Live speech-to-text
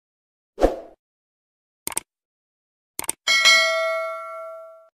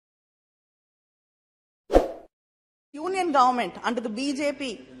Union government under the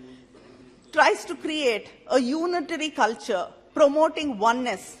BJP tries to create a unitary culture promoting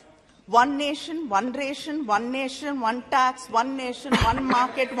oneness. One nation, one ration, one nation, one tax, one nation, one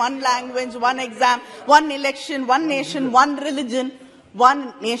market, one language, one exam, one election, one nation, one religion,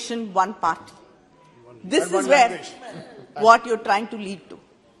 one nation, one party. This is where what you're trying to lead to.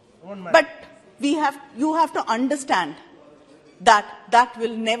 But you have to understand that that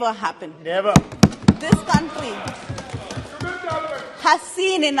will never happen. Never. This country has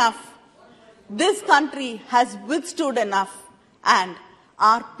seen enough. This country has withstood enough, and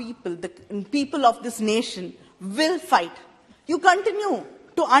our people, the people of this nation, will fight. You continue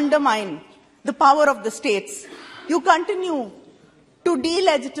to undermine the power of the states. You continue to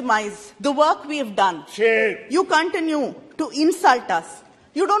delegitimize the work we have done. Shame. You continue to insult us.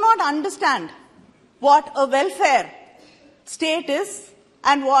 You do not understand what a welfare state is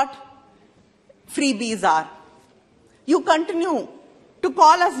and what freebies are. You continue to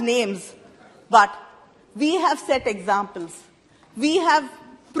call us names, but we have set examples. We have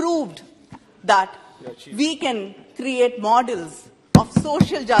proved that we can create models of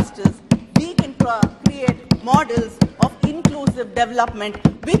social justice. We can create models of inclusive development,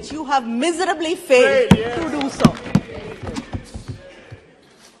 which you have miserably failed to do so.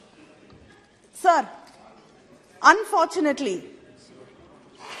 Sir, unfortunately,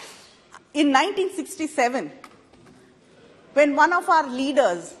 in 1967, when one of our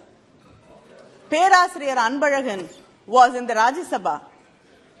leaders, Perasriyar Anbalagan, was in the Rajya Sabha,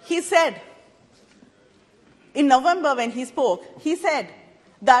 he said, in November when he spoke, he said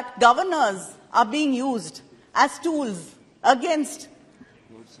that governors are being used as tools against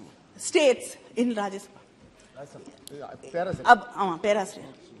states in Rajya Sabha. Perasriyar.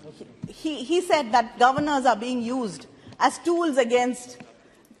 He said that governors are being used as tools against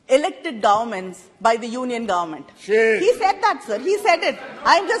elected governments by the union government. Shame. He said that, sir. He said it.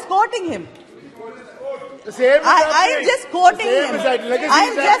 I'm just quoting him. The same I'm just quoting him.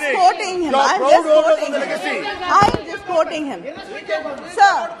 I'm just quoting him. I'm just quoting him. I'm just quoting him.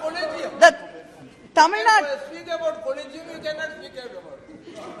 Sir, the Tamil Nadu. Speak about collegium, you cannot speak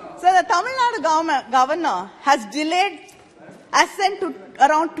about. So the Tamil Nadu governor has delayed assent to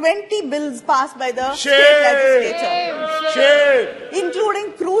around 20 bills passed by the state legislature,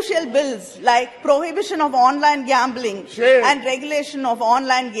 including crucial bills like prohibition of online gambling and regulation of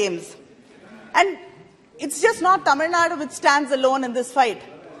online games. And it's just not Tamil Nadu which stands alone in this fight.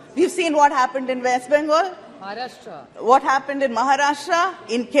 We've seen what happened in West Bengal, Maharashtra. what happened in Maharashtra.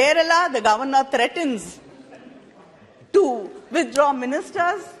 In Kerala, the governor threatens to withdraw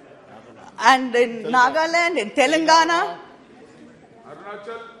ministers, and in Nagaland, in Telangana.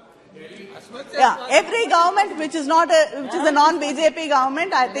 Yeah, every government which is a non-BJP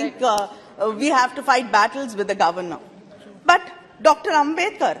government, I think we have to fight battles with the governor. But Dr.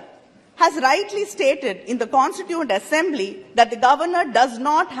 Ambedkar has rightly stated in the Constituent Assembly that the governor does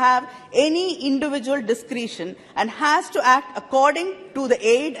not have any individual discretion and has to act according to the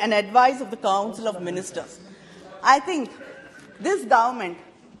aid and advice of the Council of Ministers. I think this government,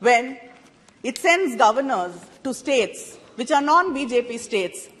 when it sends governors to states which are non-BJP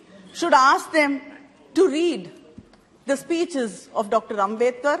states, should ask them to read the speeches of Dr.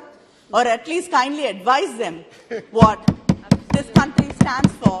 Ambedkar, or at least kindly advise them what this country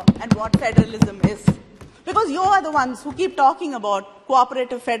stands for and what federalism is. Because you are the ones who keep talking about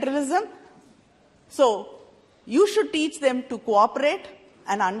cooperative federalism. So you should teach them to cooperate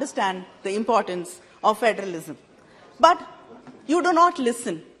and understand the importance of federalism. But you do not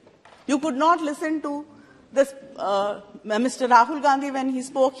listen. You could not listen to this, Mr. Rahul Gandhi when he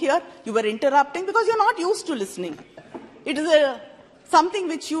spoke here. You were interrupting because you're not used to listening. It is something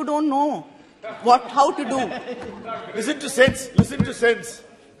which you don't know how to do. Listen to sense. Listen to sense.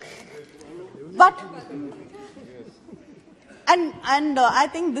 But, and I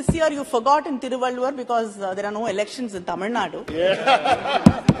think this year you forgot in Tiruvalluvar because there are no elections in Tamil Nadu.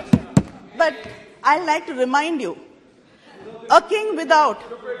 Yeah. But I'd like to remind you, a king without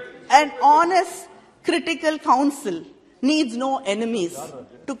an honest, critical council needs no enemies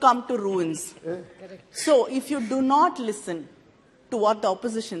to come to ruins. So if you do not listen to what the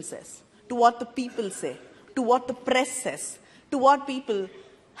opposition says, to what the people say, to what the press says, to what people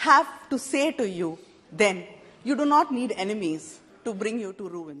have to say to you, then you do not need enemies to bring you to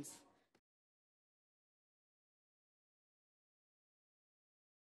ruins.